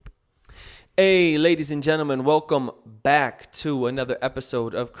Hey, ladies and gentlemen, welcome back to another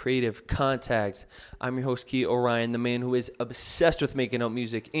episode of Creative Contact. I'm your host, Key Orion, the man who is obsessed with making out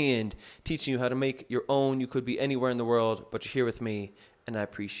music and teaching you how to make your own. You could be anywhere in the world, but you're here with me, and I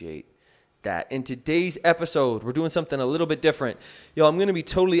appreciate that. In today's episode, we're doing something a little bit different. Yo, I'm going to be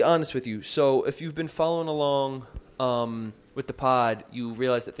totally honest with you. So if you've been following along with the pod, you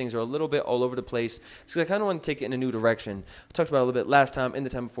realize that things are a little bit all over the place. So I kind of want to take it in a new direction. I talked about it a little bit last time and the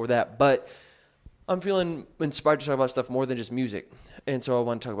time before that, but I'm feeling inspired to talk about stuff more than just music. And so I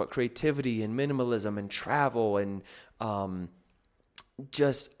want to talk about creativity and minimalism and travel and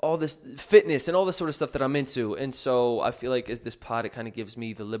just all this fitness and all this sort of stuff that I'm into. And so I feel like as this pod, it kind of gives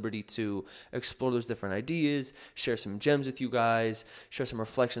me the liberty to explore those different ideas, share some gems with you guys, share some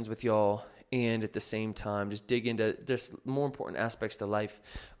reflections with y'all, and at the same time, just dig into just more important aspects to life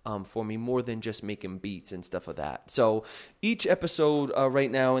for me, more than just making beats and stuff like that. So each episode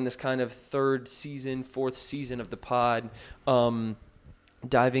right now in this kind of fourth season of the pod,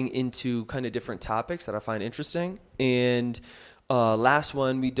 diving into kind of different topics that I find interesting. And last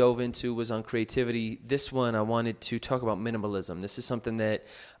one we dove into was on creativity. This one I wanted to talk about minimalism. This is something that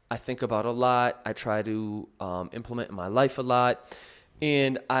I think about a lot. I try to implement in my life a lot.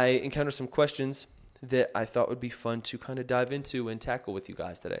 And I encountered some questions that I thought would be fun to kind of dive into and tackle with you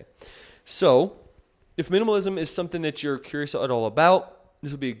guys today. So, if minimalism is something that you're curious at all about,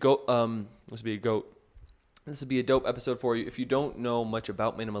 this would be a dope episode for you. If you don't know much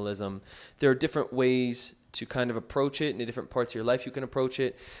about minimalism, there are different ways to kind of approach it, and in different parts of your life you can approach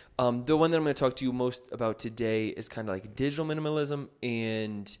it. The one that I'm going to talk to you most about today is kind of like digital minimalism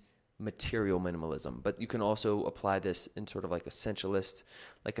and material minimalism, but you can also apply this in sort of like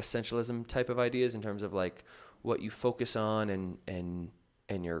essentialism type of ideas in terms of like what you focus on and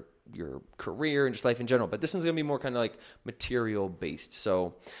your career and just life in general. But this one's gonna be more kind of like material based,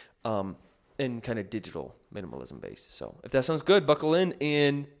 so and kind of digital minimalism based. So if that sounds good, buckle in,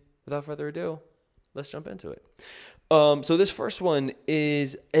 and without further ado, let's jump into it. So this first one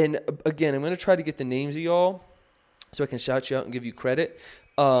is, and again, I'm gonna try to get the names of y'all so I can shout you out and give you credit.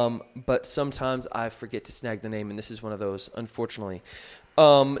 But sometimes I forget to snag the name, and this is one of those, unfortunately.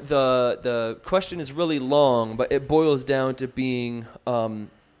 The question is really long, but it boils down to being,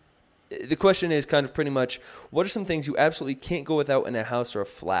 the question is kind of pretty much, what are some things you absolutely can't go without in a house or a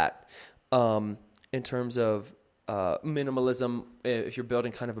flat? In terms of minimalism, if you're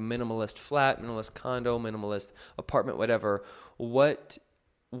building kind of a minimalist flat, minimalist condo, minimalist apartment, whatever, what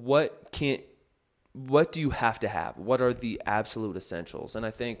do you have to have? What are the absolute essentials? And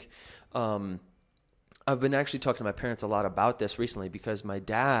I think I've been actually talking to my parents a lot about this recently, because my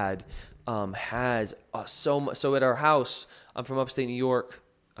dad has so much. So at our house, I'm from upstate New York,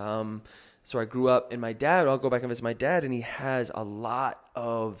 so I grew up, and my dad, I'll go back and visit my dad, and he has a lot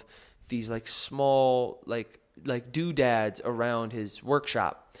of these like small like doodads around his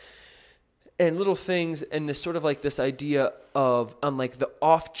workshop. And little things, and this sort of like this idea of, on like the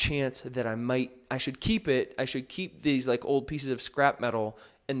off chance that I should keep these like old pieces of scrap metal,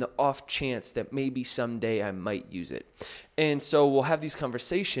 and the off chance that maybe someday I might use it. And so we'll have these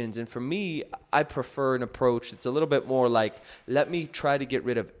conversations, and for me, I prefer an approach that's a little bit more like, let me try to get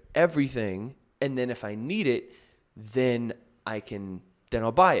rid of everything, and then if I need it, then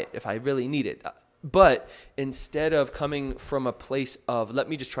I'll buy it if I really need it. But instead of coming from a place of, let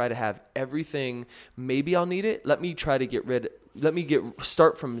me just try to have everything, maybe I'll need it. Let me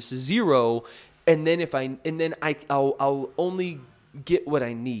start from zero, and then I'll only get what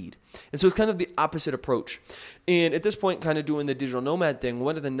I need. And so it's kind of the opposite approach. And at this point, kind of doing the digital nomad thing,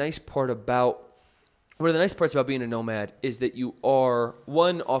 one of the nice parts about being a nomad is that you are,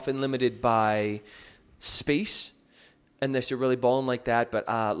 one, often limited by space, unless you're really balling like that. But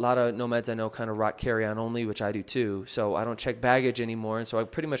a lot of nomads I know kind of rock carry-on only, which I do too. So I don't check baggage anymore. And so I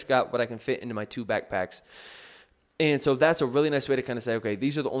pretty much got what I can fit into my 2 backpacks. And so that's a really nice way to kind of say, okay,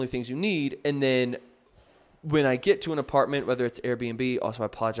 these are the only things you need. And then when I get to an apartment, whether it's Airbnb, also I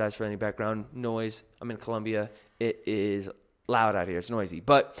apologize for any background noise. I'm in Colombia. It is loud out here. It's noisy.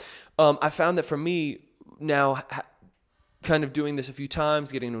 But I found that for me now, kind of doing this a few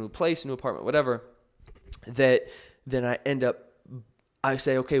times, getting a new place, a new apartment, whatever, that then I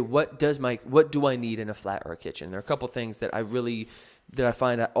say, okay, what do I need in a flat or a kitchen? There are a couple things that I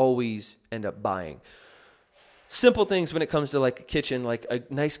find I always end up buying. Simple things when it comes to like a kitchen, like a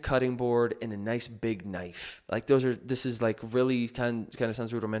nice cutting board and a nice big knife. Like this is like really kind of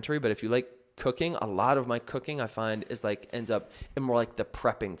sounds rudimentary, but if you like cooking, a lot of my cooking I find is like ends up in more like the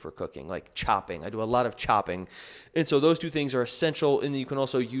prepping for cooking, like chopping. I do a lot of chopping. And so those two things are essential. And then you can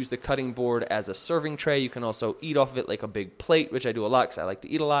also use the cutting board as a serving tray. You can also eat off of it like a big plate, which I do a lot because I like to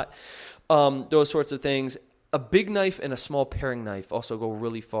eat a lot. Those sorts of things. A big knife and a small paring knife also go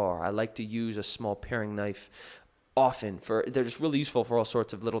really far. I like to use a small paring knife often they're just really useful for all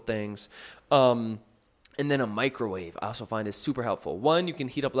sorts of little things. And then a microwave I also find is super helpful. One, you can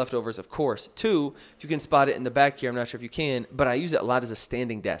heat up leftovers, of course. Two, if you can spot it in the back here, I'm not sure if you can, but I use it a lot as a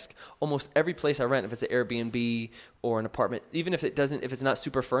standing desk. Almost every place I rent, if it's an Airbnb or an apartment, even if it's not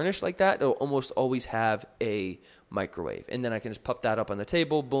super furnished like that, it'll almost always have a microwave. And then I can just pop that up on the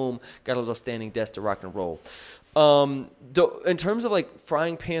table, boom, got a little standing desk to rock and roll. In terms of like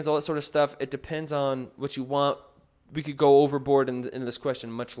frying pans, all that sort of stuff, it depends on what you want. We could go overboard in this question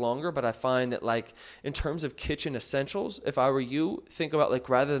much longer, but I find that like in terms of kitchen essentials, if I were you, think about like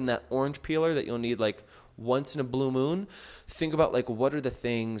rather than that orange peeler that you'll need like once in a blue moon, think about like what are the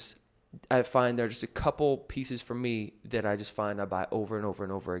things I find there are just a couple pieces for me that I just find I buy over and over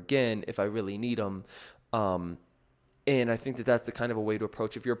and over again if I really need them. And I think that that's the kind of a way to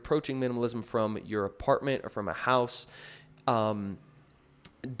approach. If you're approaching minimalism from your apartment or from a house, boil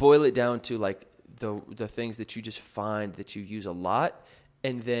it down to like the things that you just find that you use a lot,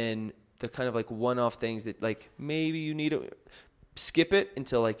 and then the kind of like one-off things that like maybe you need to skip it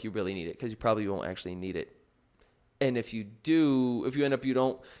until like you really need it, because you probably won't actually need it. And if you end up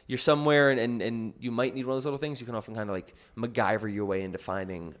you're somewhere and you might need one of those little things, you can often kind of like MacGyver your way into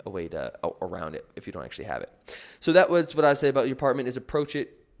finding a way to around it if you don't actually have it. So that was what I say about your apartment, is approach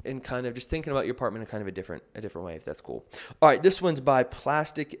it and kind of just thinking about your apartment in kind of a different way, if that's cool. All right, this one's by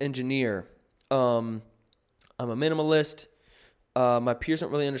Plastic Engineer. I'm a minimalist. My peers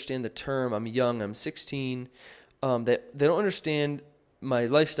don't really understand the term. I'm young. I'm 16. They don't understand my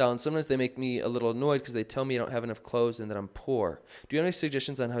lifestyle, and sometimes they make me a little annoyed because they tell me I don't have enough clothes and that I'm poor. Do you have any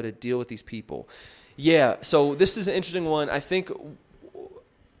suggestions on how to deal with these people? Yeah, so this is an interesting one. I think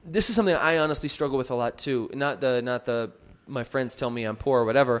this is something I honestly struggle with a lot too. Not the my friends tell me I'm poor or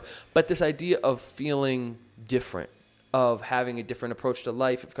whatever, but this idea of feeling different, of having a different approach to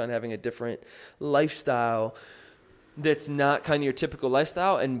life, of kind of having a different lifestyle that's not kind of your typical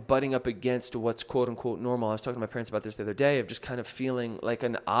lifestyle and butting up against what's quote unquote normal. I was talking to my parents about this the other day, of just kind of feeling like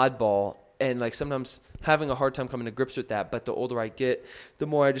an oddball and like sometimes having a hard time coming to grips with that. But the older I get, the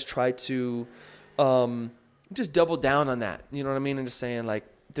more I just try to just double down on that. You know what I mean? And just saying like,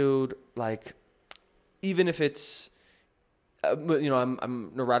 dude, like even if it's,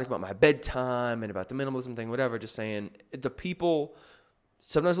 I'm neurotic about my bedtime and about the minimalism thing, whatever, just saying the people,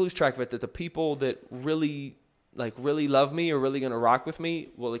 sometimes I lose track of it, that the people that really love me or really going to rock with me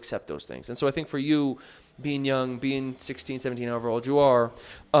will accept those things. And so I think for you, being young, being 16, 17, however old you are,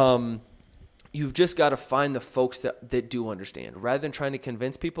 you've just got to find the folks that do understand, rather than trying to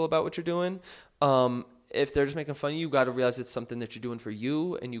convince people about what you're doing. If they're just making fun of you, you got to realize it's something that you're doing for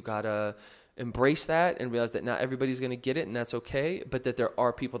you, and you got to embrace that and realize that not everybody's going to get it, and that's okay, but that there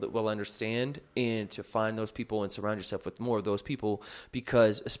are people that will understand, and to find those people and surround yourself with more of those people,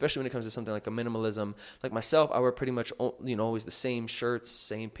 because especially when it comes to something like a minimalism, like myself, I wear pretty much, always the same shirts,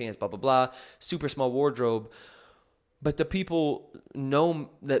 same pants, blah, blah, blah, super small wardrobe. But the people know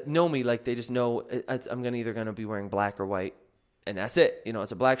me, like they just know I'm either going to be wearing black or white, and that's it.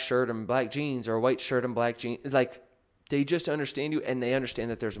 It's a black shirt and black jeans, or a white shirt and black jeans. Like, they just understand you, and they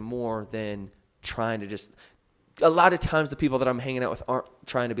understand that there's more than trying to just. A lot of times, the people that I'm hanging out with aren't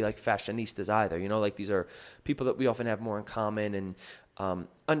trying to be like fashionistas either. Like these are people that we often have more in common, and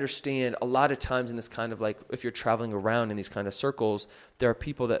understand a lot of times in this kind of like, if you're traveling around in these kind of circles, there are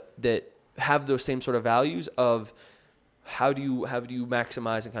people that have those same sort of values of how do you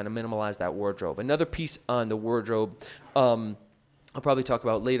maximize and kind of minimalize that wardrobe. Another piece on the wardrobe, I'll probably talk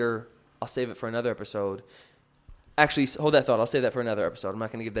about later. I'll save it for another episode. Actually, hold that thought. I'll save that for another episode. I'm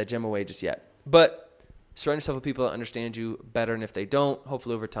not going to give that gem away just yet. But surround yourself with people that understand you better, and if they don't,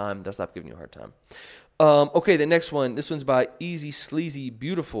 hopefully over time, they'll stop giving you a hard time. Okay, the next one. This one's by Easy Sleazy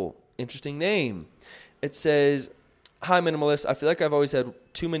Beautiful. Interesting name. It says, "Hi, minimalist. I feel like I've always had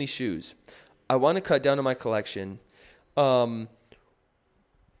too many shoes. I want to cut down on my collection.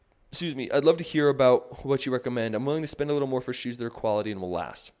 Excuse me. I'd love to hear about what you recommend. I'm willing to spend a little more for shoes that are quality and will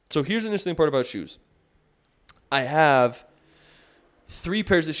last." So here's an interesting part about shoes. I have 3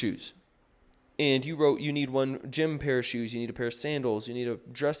 pairs of shoes, and you wrote you need one gym pair of shoes, you need a pair of sandals, you need a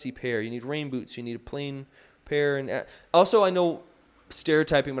dressy pair, you need rain boots, you need a plain pair. And also, I know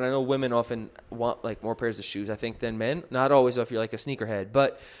stereotyping, but I know women often want like more pairs of shoes, I think, than men. Not always if you're like a sneakerhead,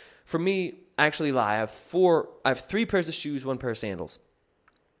 but for me, I actually lie. I have 3 pairs of shoes, 1 pair of sandals.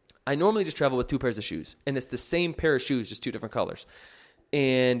 I normally just travel with 2 pairs of shoes, and it's the same pair of shoes, just 2 different colors.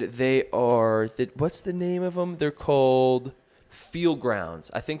 And they are, what's the name of them? They're called Field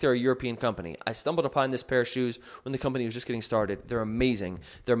Grounds. I think they're a European company. I stumbled upon this pair of shoes when the company was just getting started. They're amazing.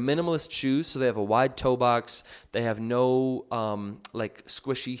 They're minimalist shoes, so they have a wide toe box. They have no like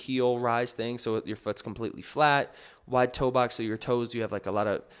squishy heel rise thing, so your foot's completely flat. Wide toe box, so your toes, you have like a lot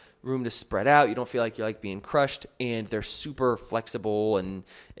of room to spread out. You don't feel like you're like being crushed, and they're super flexible and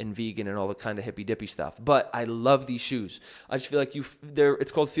vegan and all the kind of hippy dippy stuff. But I love these shoes. I just feel like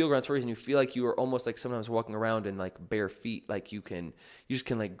it's called Field Grounds for a reason. You feel like you are almost like sometimes walking around in like bare feet. Like you just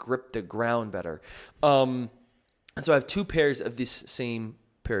can like grip the ground better. And so I have 2 pairs of this same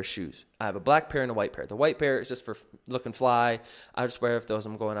pair of shoes. I have a black pair and a white pair. The white pair is just for looking fly. I just wear if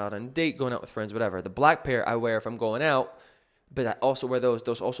I'm going out on a date, going out with friends, whatever. The black pair I wear if I'm going out. But I also wear those.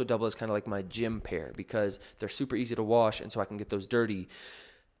 Those also double as kind of like my gym pair because they're super easy to wash, and so I can get those dirty.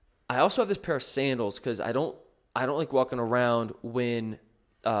 I also have this pair of sandals because I don't like walking around when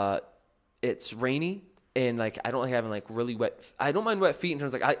it's rainy, and like I don't like having like really wet. I don't mind wet feet in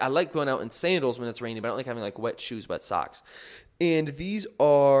terms of like I like going out in sandals when it's rainy, but I don't like having like wet shoes, wet socks. And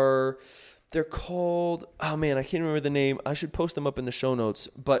they're called, oh man, I can't remember the name. I should post them up in the show notes,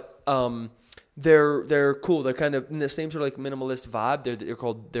 but they're cool. They're kind of in the same sort of like minimalist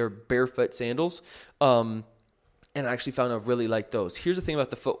vibe. They're barefoot sandals. And I actually found I really like those. Here's the thing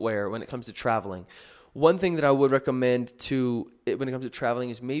about the footwear when it comes to traveling. One thing that I would recommend when it comes to traveling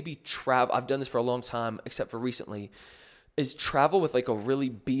is maybe I've done this for a long time, except for recently, is travel with like a really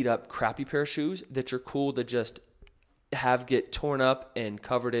beat up, crappy pair of shoes that you're cool to just get torn up and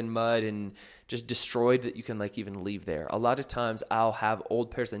covered in mud and just destroyed that you can like even leave there. A lot of times I'll have old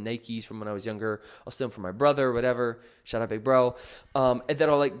pairs of Nikes from when I was younger. I'll steal them from my brother or whatever. Shout out big bro. And then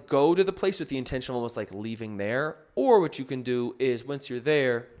I'll like go to the place with the intention of almost like leaving there. Or what you can do is once you're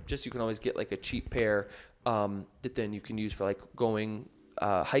there, you can always get like a cheap pair that then you can use for like going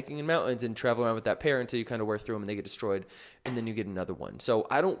hiking in mountains and travel around with that pair until you kind of wear through them and they get destroyed, and then you get another one. So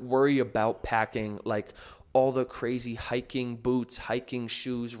I don't worry about packing like all the crazy hiking boots, hiking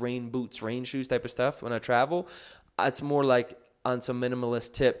shoes, rain shoes type of stuff when I travel. It's more like on some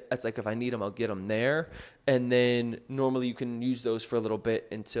minimalist tip. It's like if I need them, I'll get them there. And then normally you can use those for a little bit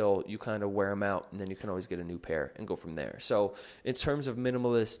until you kind of wear them out, and then you can always get a new pair and go from there. So in terms of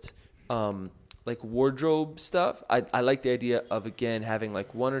minimalist like wardrobe stuff, I like the idea of, again, having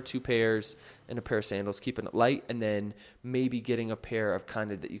like 1 or 2 pairs and a pair of sandals, keeping it light, and then maybe getting a pair of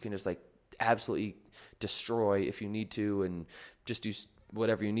kind of that you can just like absolutely destroy if you need to, and just do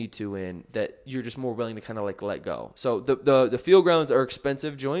whatever you need to, and that you're just more willing to kind of like let go. So the Field Grounds are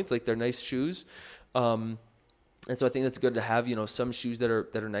expensive joints, like they're nice shoes, and so I think that's good to have, some shoes that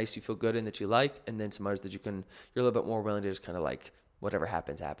are nice, you feel good in, that you like, and then some others that you're a little bit more willing to just kind of like whatever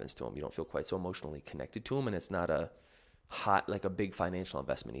happens to them. You don't feel quite so emotionally connected to them, and it's not a big financial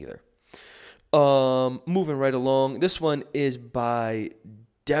investment either. Moving right along, this one is by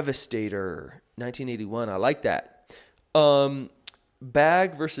Devastator 1981. I like that.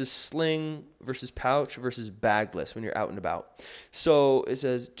 Bag versus sling versus pouch versus bagless when you're out and about. So it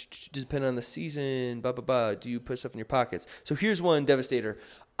says, depending on the season, blah, blah, blah, do you put stuff in your pockets? So here's one, Devastator.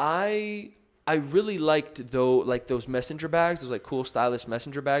 I really liked those messenger bags, those like cool stylish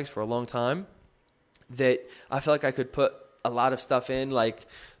messenger bags for a long time, that I felt like I could put a lot of stuff in, I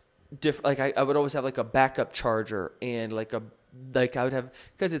would always have like a backup charger and I would have,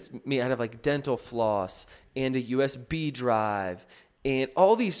 because it's me, I'd have like dental floss and a USB drive and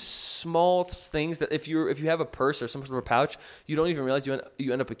all these small things that if you have a purse or some sort of a pouch, you don't even realize you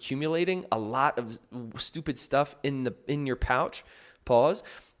end up accumulating a lot of stupid stuff in your pouch. Pause.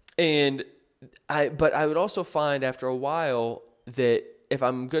 But I would also find after a while that if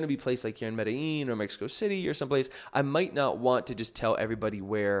I'm going to be placed like here in Medellin or Mexico City or someplace, I might not want to just tell everybody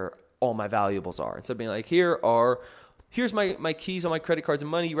where all my valuables are. Instead of being like, here's my keys, all my credit cards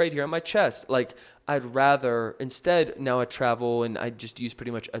and money right here on my chest. Like I'd rather, instead, now I travel and I just use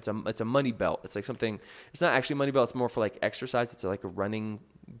pretty much, it's a money belt. It's like something, it's not actually a money belt. It's more for like exercise. It's like a running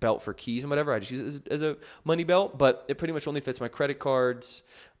belt for keys and whatever. I just use it as a money belt, but it pretty much only fits my credit cards,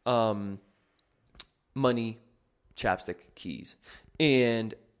 money, chapstick, keys.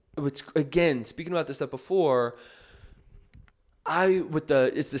 And again, speaking about this stuff before,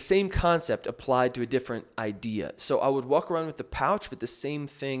 it's the same concept applied to a different idea. So I would walk around with the pouch with the same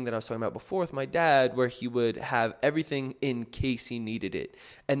thing that I was talking about before with my dad, where he would have everything in case he needed it.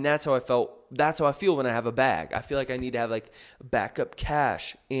 And that's how I felt that's how I feel when I have a bag. I feel like I need to have like backup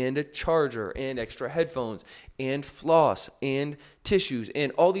cash and a charger and extra headphones and floss and tissues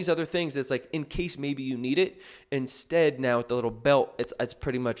and all these other things that's like in case maybe you need it. Instead, now with the little belt, it's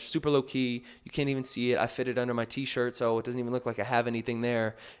pretty much super low key. You can't even see it. I fit it under my t-shirt, so it doesn't even look like I have anything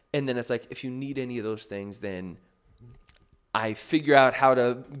there. And then it's like, if you need any of those things, then I figure out how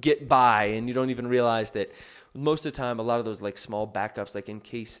to get by, and you don't even realize that most of the time, a lot of those like small backups, like in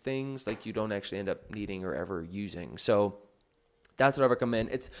case things, like you don't actually end up needing or ever using. So that's what I recommend.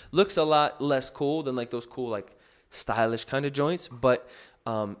 It looks a lot less cool than like those cool, like stylish kind of joints. But,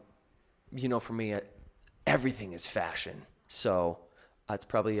 for me, everything is fashion. So it's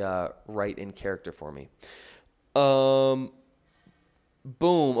probably right in character for me. Boom.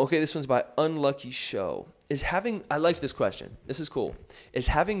 Okay, this one's by Unlucky Show. I liked this question. This is cool. Is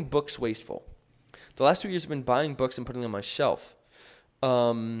having books wasteful? The last 2 years I've been buying books and putting them on my shelf.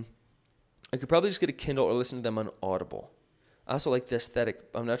 I could probably just get a Kindle or listen to them on Audible. I also like the aesthetic.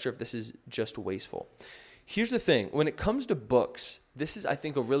 I'm not sure if this is just wasteful. Here's the thing. When it comes to books, this is, I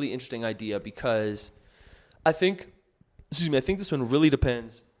think, a really interesting idea because I think this one really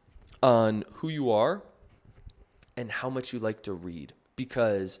depends on who you are and how much you like to read.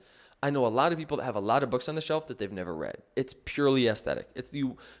 Because I know a lot of people that have a lot of books on the shelf that they've never read. It's purely aesthetic. It's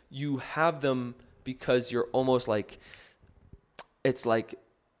you have them because you're almost like, it's like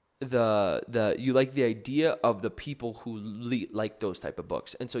you like the idea of the people who like those type of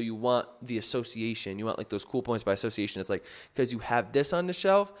books. And so you want the association, you want like those cool points by association. It's like, because you have this on the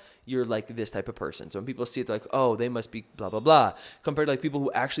shelf, you're like this type of person. So when people see it, they're like, oh, they must be blah, blah, blah, compared to like people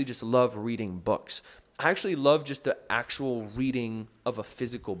who actually just love reading books. I actually love just the actual reading of a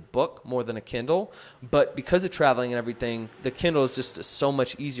physical book more than a Kindle. But because of traveling and everything, the Kindle is just so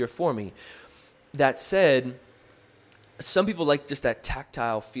much easier for me. That said, some people like just that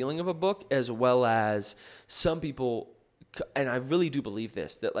tactile feeling of a book, as well as some people, and I really do believe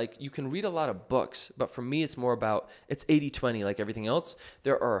this, that like you can read a lot of books, but for me it's more about, it's 80-20 like everything else.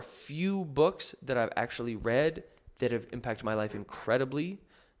 There are a few books that I've actually read that have impacted my life incredibly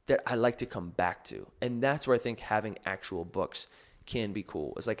that I like to come back to. And that's where I think having actual books can be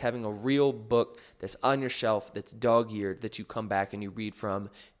cool. It's like having a real book that's on your shelf, that's dog-eared, that you come back and you read from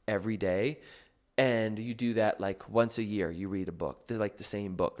every day. And you do that like once a year, you read a book. They're like the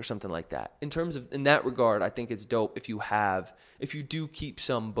same book or something like that. In that regard, I think it's dope if you do keep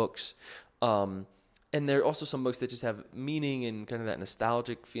some books. And there are also some books that just have meaning and kind of that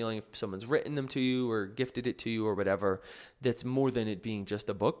nostalgic feeling if someone's written them to you or gifted it to you or whatever, that's more than it being just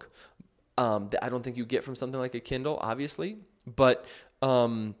a book. That I don't think you get from something like a Kindle, obviously. But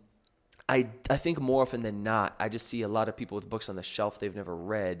I think more often than not, I just see a lot of people with books on the shelf they've never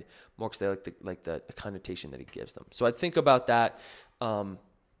read, more because they like the connotation that it gives them. So I'd think about that,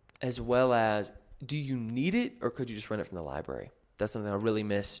 as well as, do you need it or could you just rent it from the library? That's something I really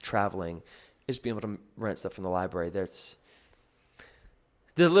miss traveling, is being able to rent stuff from the library. That's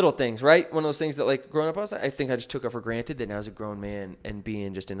the little things, right? One of those things that like growing up, I think I just took it for granted, that now as a grown man and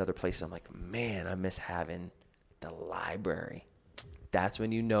being just in other places, I'm like, man, I miss having the library. That's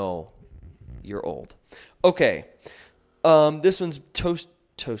when you know you're old. Okay. This one's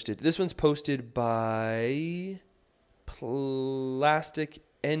toasted. This one's posted by Plastic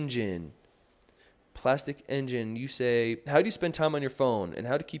Engine. Plastic Engine, you say, how do you spend time on your phone and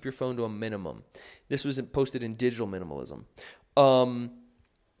how to keep your phone to a minimum? This was posted in Digital Minimalism.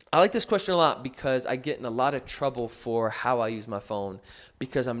 I like this question a lot because I get in a lot of trouble for how I use my phone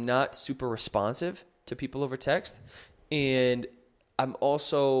because I'm not super responsive to people over text. And I'm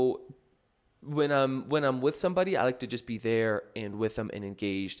also, when I'm with somebody, I like to just be there and with them and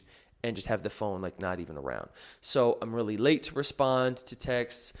engaged and just have the phone like not even around. So I'm really late to respond to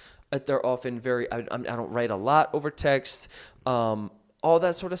texts. They're often I don't write a lot over text, all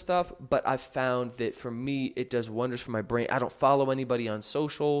that sort of stuff. But I've found that for me, it does wonders for my brain. I don't follow anybody on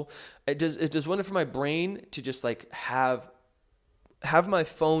social. It does wonder for my brain to just like have my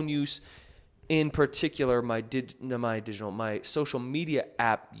phone use, in particular my social media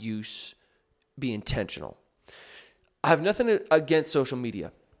app use, be intentional. I have nothing against social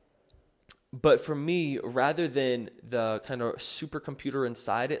media. But for me, rather than the kind of supercomputer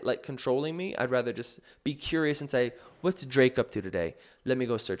inside it, like controlling me, I'd rather just be curious and say, what's Drake up to today? Let me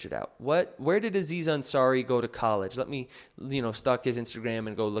go search it out. Where did Aziz Ansari go to college? Let me, stalk his Instagram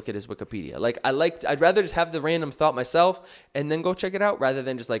and go look at his Wikipedia. I'd rather just have the random thought myself and then go check it out rather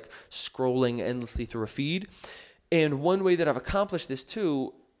than just like scrolling endlessly through a feed. And one way that I've accomplished this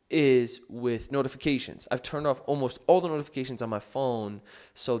too is with notifications. I've turned off almost all the notifications on my phone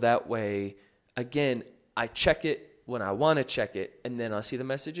so that way, again, I check it when I want to check it, and then I'll see the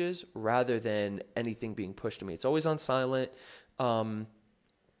messages rather than anything being pushed to me. It's always on silent.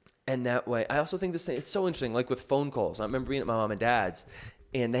 And that way, I also think it's so interesting, like with phone calls. I remember being at my mom and dad's,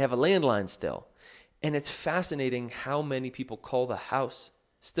 and they have a landline still. And it's fascinating how many people call the house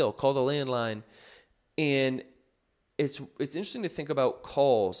still, call the landline. And it's interesting to think about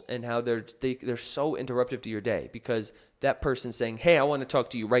calls and how they're so interruptive to your day, because that person saying, hey, I want to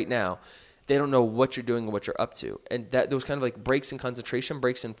talk to you right now, they don't know what you're doing or what you're up to. And that those kind of like breaks in concentration,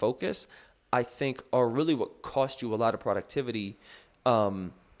 breaks in focus, I think are really what cost you a lot of productivity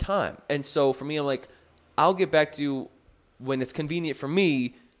time. And so for me, I'm like, I'll get back to you when it's convenient for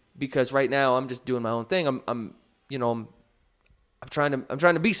me, because right now I'm just doing my own thing. I'm trying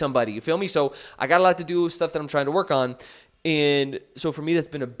to be somebody, you feel me? So I got a lot to do, stuff that I'm trying to work on. And so for me, that's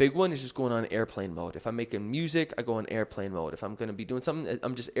been a big one, is just going on airplane mode. If I'm making music, I go on airplane mode. If I'm going to be doing something,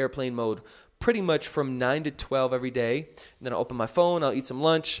 I'm just airplane mode pretty much from 9 to 12 every day. And then I'll open my phone, I'll eat some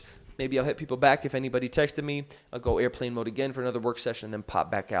lunch. Maybe I'll hit people back if anybody texted me. I'll go airplane mode again for another work session, and then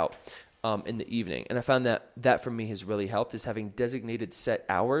pop back out in the evening. And I found that for me has really helped, is having designated set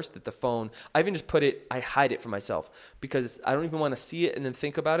hours that the phone, I even just I hide it for myself, because I don't even want to see it and then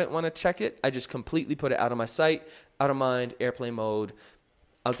think about it and want to check it. I just completely put it out of my sight, out of mind, airplane mode.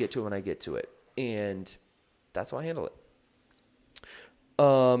 I'll get to it when I get to it. And that's how I handle it.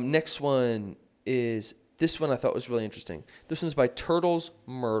 Next one is, this one I thought was really interesting. This one's by Turtles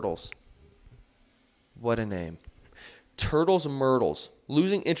Myrtles. What a name. Turtles Myrtles.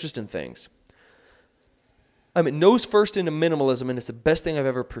 Losing interest in things. I'm nose first into minimalism, and it's the best thing I've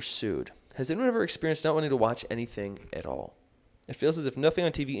ever pursued. Has anyone ever experienced not wanting to watch anything at all? It feels as if nothing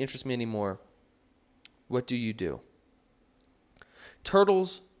on TV interests me anymore. What do you do?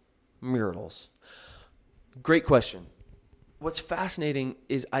 Turtles Myrtles. Great question. What's fascinating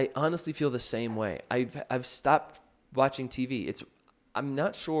is I honestly feel the same way. I've stopped watching TV. I'm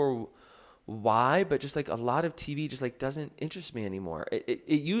not sure why, but just like a lot of TV just like doesn't interest me anymore.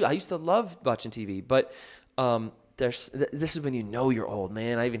 I used to love watching TV, but this is when you know you're old,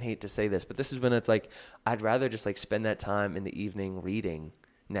 man. I even hate to say this, but this is when it's like I'd rather just like spend that time in the evening reading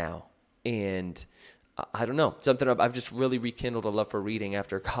now. And I don't know, something I've just really rekindled a love for reading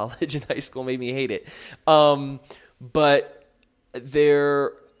after college and high school made me hate it. But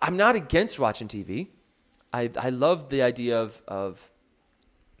I'm not against watching TV. I love the idea of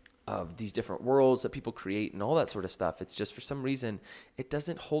these different worlds that people create and all that sort of stuff. It's just for some reason it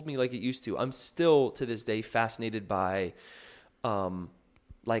doesn't hold me like it used to. I'm still to this day fascinated by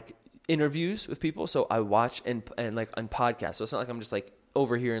like interviews with people. So I watch and like on podcasts. So it's not like I'm just like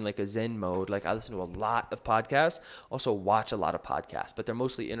over here in like a Zen mode. Like I listen to a lot of podcasts, also watch a lot of podcasts, but they're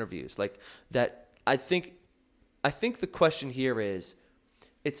mostly interviews. Like that, I think the question here is,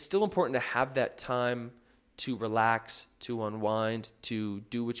 it's still important to have that time to relax, to unwind, to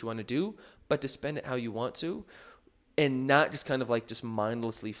do what you want to do, but to spend it how you want to, and not just kind of like just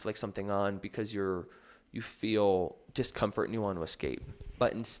mindlessly flick something on because you feel discomfort and you want to escape.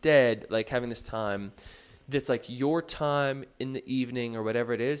 But instead, like having this time that's like your time in the evening or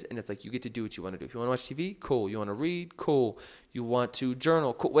whatever it is, and it's like you get to do what you want to do. If you want to watch TV, cool. You want to read, cool. You want to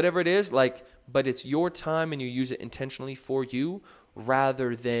journal, cool. Whatever it is, like, but it's your time and you use it intentionally for you,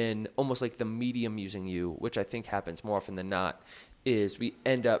 rather than almost like the medium using you, which I think happens more often than not, is we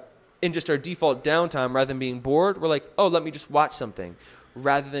end up in just our default downtime, rather than being bored, we're like, oh, let me just watch something,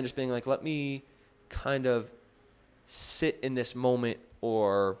 rather than just being like, let me kind of sit in this moment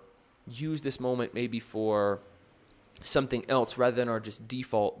or use this moment maybe for something else, rather than our just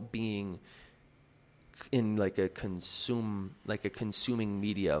default being in like a consuming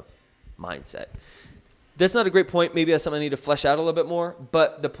media mindset. That's not a great point. Maybe that's something I need to flesh out a little bit more.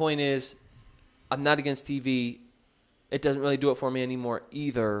 But the point is, I'm not against TV. It doesn't really do it for me anymore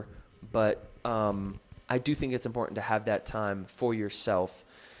either. But I do think it's important to have that time for yourself,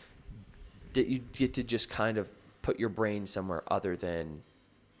 that you get to just kind of put your brain somewhere other than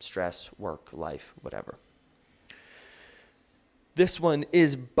stress, work, life, whatever. This one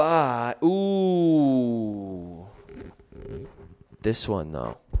is by... Ooh. This one,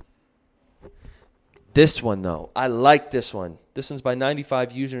 though. I like this one. This one's by 95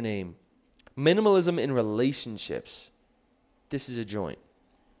 username. Minimalism in relationships. This is a joint.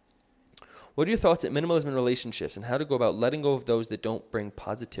 What are your thoughts at minimalism in relationships and how to go about letting go of those that don't bring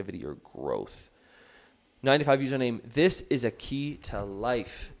positivity or growth? 95 username. This is a key to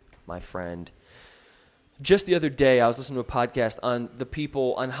life, my friend. Just the other day, I was listening to a podcast on the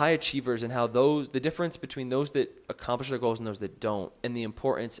people, on high achievers, and how the difference between those that accomplish their goals and those that don't, and the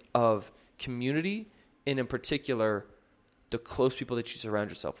importance of community, and in particular, the close people that you surround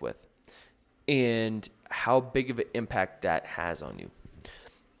yourself with. and how big of an impact that has on you.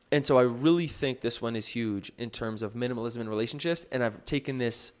 And so I really think this one is huge in terms of minimalism in relationships. And I've taken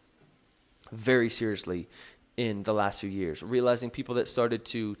this very seriously in the last few years, realizing people that started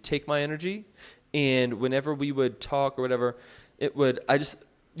to take my energy. And whenever we would talk or whatever,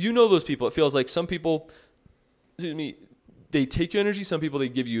 those people, it feels like some people, they take your energy. Some people, they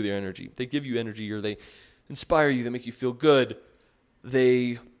give you their energy. They give you energy, or they inspire you. They make you feel good.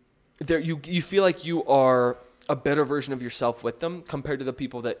 You feel like you are a better version of yourself with them compared to the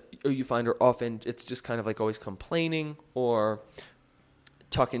people that you find are often, it's just kind of like always complaining or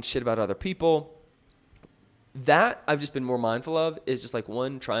talking shit about other people. That I've just been more mindful of is just like,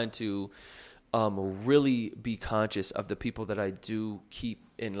 one, trying to really be conscious of the people that I do keep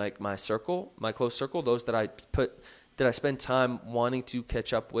in like my circle, my close circle, those that I spend time wanting to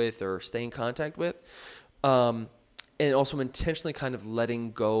catch up with or stay in contact with. And also intentionally kind of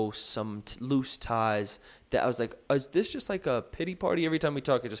letting go some loose ties that I was like, is this just like a pity party? Every time we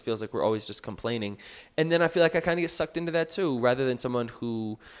talk, it just feels like we're always just complaining. And then I feel like I kind of get sucked into that too, rather than someone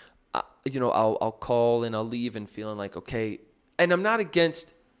who, I'll call and I'll leave and feeling like, okay. And I'm not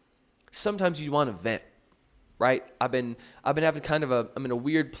against, sometimes you want to vent, right? I've been having I'm in a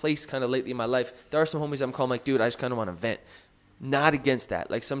weird place kind of lately in my life. There are some homies I'm calling like, dude, I just kind of want to vent. Not against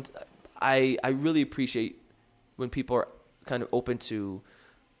that. Like I really appreciate when people are kind of open to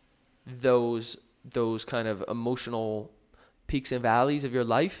those kind of emotional peaks and valleys of your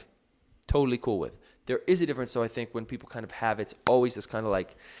life. Totally cool with. There is a difference, though, I think, when people kind of have, it's always this kind of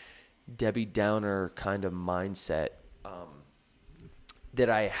like Debbie Downer kind of mindset that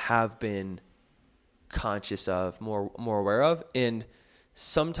I have been conscious of, more aware of. And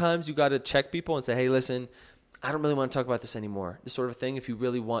sometimes you got to check people and say, hey, listen, I don't really want to talk about this anymore. This sort of thing, if you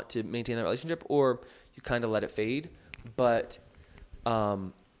really want to maintain that relationship, or you kind of let it fade. But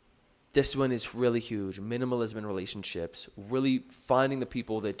this one is really huge. Minimalism in relationships, really finding the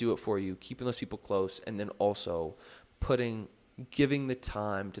people that do it for you, keeping those people close, and then also giving the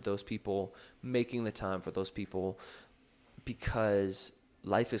time to those people, making the time for those people, because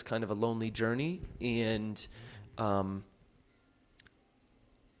life is kind of a lonely journey, and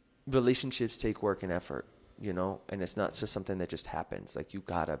relationships take work and effort, and it's not just something that just happens. Like, you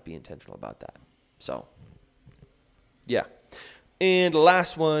gotta be intentional about that. So, yeah. And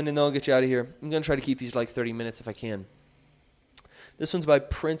last one, and then I'll get you out of here. I'm going to try to keep these like 30 minutes if I can. This one's by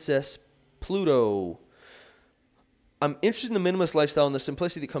Princess Pluto. I'm interested in the minimalist lifestyle and the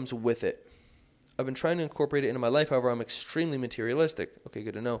simplicity that comes with it. I've been trying to incorporate it into my life. However, I'm extremely materialistic. Okay,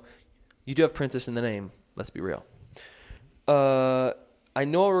 good to know. You do have princess in the name. Let's be real. I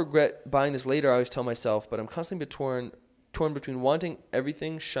know I'll regret buying this later, I always tell myself, but I'm constantly torn between wanting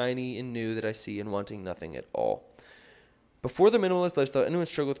everything shiny and new that I see and wanting nothing at all. Before the minimalist lifestyle, anyone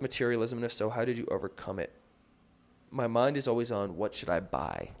struggle with materialism, and if so, how did you overcome it? My mind is always on, what should I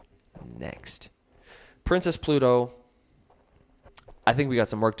buy next? Princess Pluto, I think we got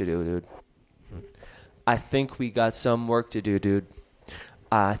some work to do, dude. I think we got some work to do, dude.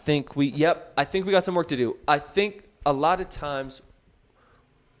 I think we got some work to do. I think a lot of times,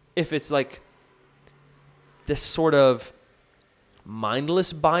 if it's like this sort of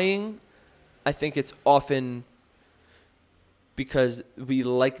mindless buying, I think it's often because we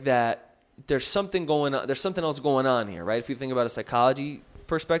like that there's something going on. There's something else going on here, right? If you think about a psychology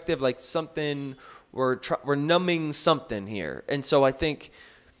perspective, like something, we're numbing something here. And so I think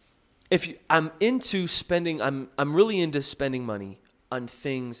I'm into spending, I'm really into spending money on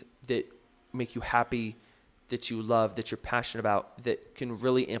things that make you happy, that you love, that you're passionate about, that can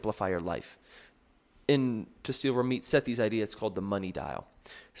really amplify your life. And to steal Ramit Sethi's idea, it's called the money dial.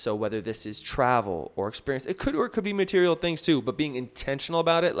 So whether this is travel or experience, it could be material things too, but being intentional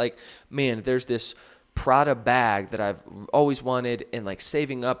about it, like, man, there's this Prada bag that I've always wanted, and like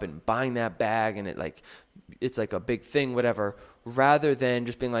saving up and buying that bag, and it's like a big thing, whatever, rather than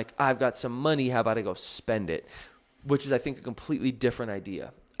just being like, I've got some money, how about I go spend it, which is, I think, a completely different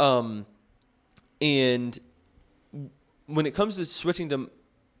idea. And when it comes to switching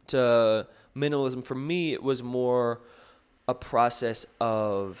to minimalism, for me, it was more a process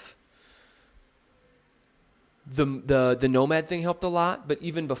of the nomad thing helped a lot. But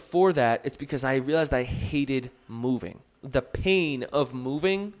even before that, it's because I realized I hated moving. The pain of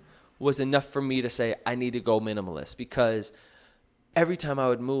moving was enough for me to say, I need to go minimalist, because every time I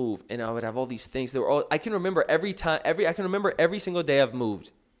would move and I would have all these things, I can remember every single day I've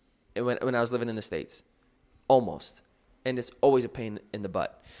moved when I was living in the States, almost. And it's always a pain in the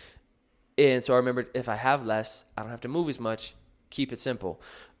butt. And so I remembered, if I have less, I don't have to move as much. Keep it simple.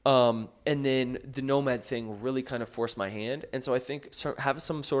 And then the Nomad thing really kind of forced my hand. And so I think having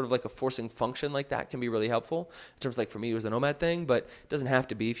some sort of like a forcing function like that can be really helpful in terms of like for me, it was the Nomad thing, but it doesn't have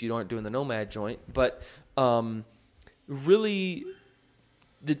to be if you aren't doing the Nomad joint. But really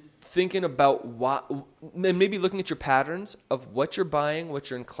thinking about why, and maybe looking at your patterns of what you're buying, what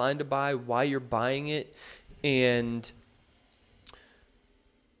you're inclined to buy, why you're buying it. And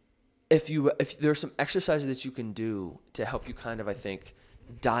if there are some exercises that you can do to help you kind of, I think,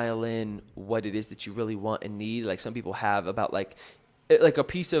 dial in what it is that you really want and need. Like some people have about like a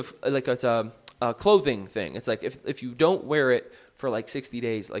piece of like it's a clothing thing. It's like if you don't wear it for like 60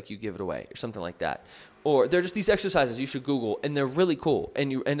 days, like you give it away or something like that. Or they're just these exercises you should Google, and they're really cool.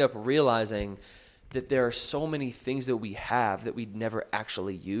 And you end up realizing that there are so many things that we have that we'd never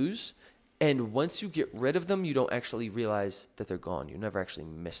actually use. And once you get rid of them, you don't actually realize that they're gone. You never actually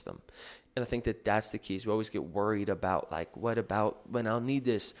miss them. And I think that that's the key. Is we always get worried about like, what about when I'll need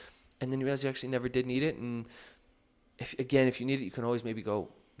this? And then you realize you actually never did need it. And if you need it, you can always maybe go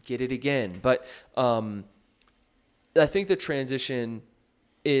get it again. But I think the transition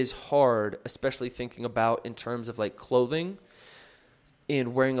is hard, especially thinking about in terms of like clothing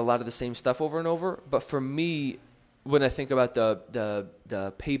and wearing a lot of the same stuff over and over. But for me, when I think about the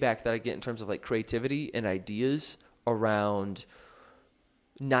payback that I get in terms of like creativity and ideas around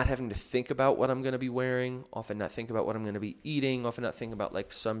not having to think about what I'm going to be wearing, often not think about what I'm going to be eating, often not think about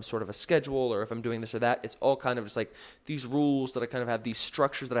like some sort of a schedule or if I'm doing this or that. It's all kind of just like these rules that I kind of have, these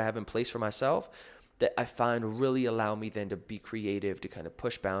structures that I have in place for myself that I find really allow me then to be creative, to kind of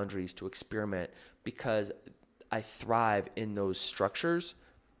push boundaries, to experiment, because I thrive in those structures,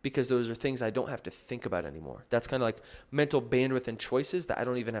 because those are things I don't have to think about anymore. That's kind of like mental bandwidth and choices that I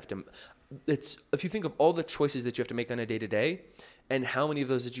don't even have to. It's if you think of all the choices that you have to make on a day-to-day and how many of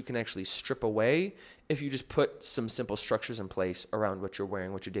those that you can actually strip away if you just put some simple structures in place around what you're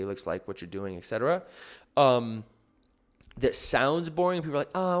wearing, what your day looks like, what you're doing, etc. That sounds boring. People are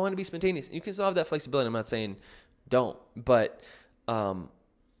like, oh, I want to be spontaneous. You can still have that flexibility. I'm not saying don't, but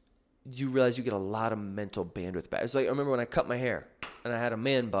you realize you get a lot of mental bandwidth back. It's like I remember when I cut my hair and I had a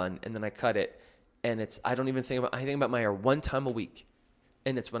man bun and then I cut it, and I think about my hair one time a week,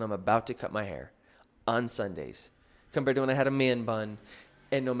 and it's when I'm about to cut my hair on Sundays compared to when I had a man bun.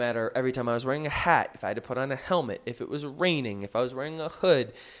 And no matter, every time I was wearing a hat, if I had to put on a helmet, if it was raining, if I was wearing a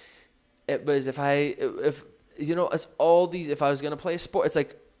hood, it was it's all these, if I was going to play a sport, it's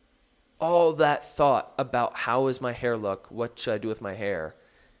like all that thought about how is my hair look? What should I do with my hair?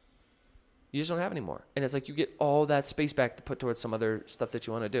 You just don't have anymore. And it's like you get all that space back to put towards some other stuff that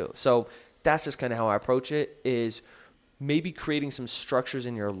you want to do. So that's just kind of how I approach it, is maybe creating some structures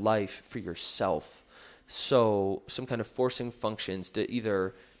in your life for yourself. So some kind of forcing functions to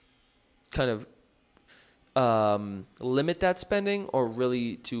either kind of limit that spending, or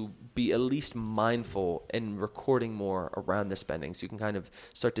really to be at least mindful and recording more around the spending, so you can kind of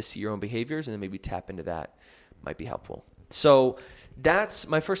start to see your own behaviors and then maybe tap into that. Might be helpful. So that's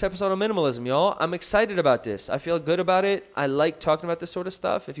my first episode on minimalism, y'all. I'm excited about this. I feel good about it. I like talking about this sort of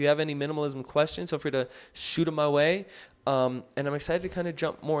stuff. If you have any minimalism questions, feel free to shoot them my way. And I'm excited to kind of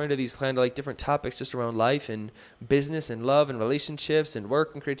jump more into these kind of like different topics just around life and business and love and relationships and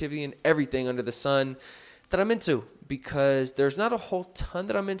work and creativity and everything under the sun that I'm into, because there's not a whole ton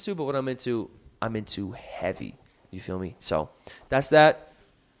that I'm into, but what I'm into heavy. You feel me? So that's that.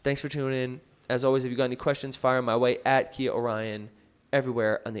 Thanks for tuning in. As always, if you got any questions, fire my way at Kia Orion.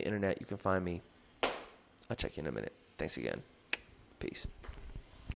 Everywhere on the internet you can find me. I'll check you in a minute. Thanks again. Peace.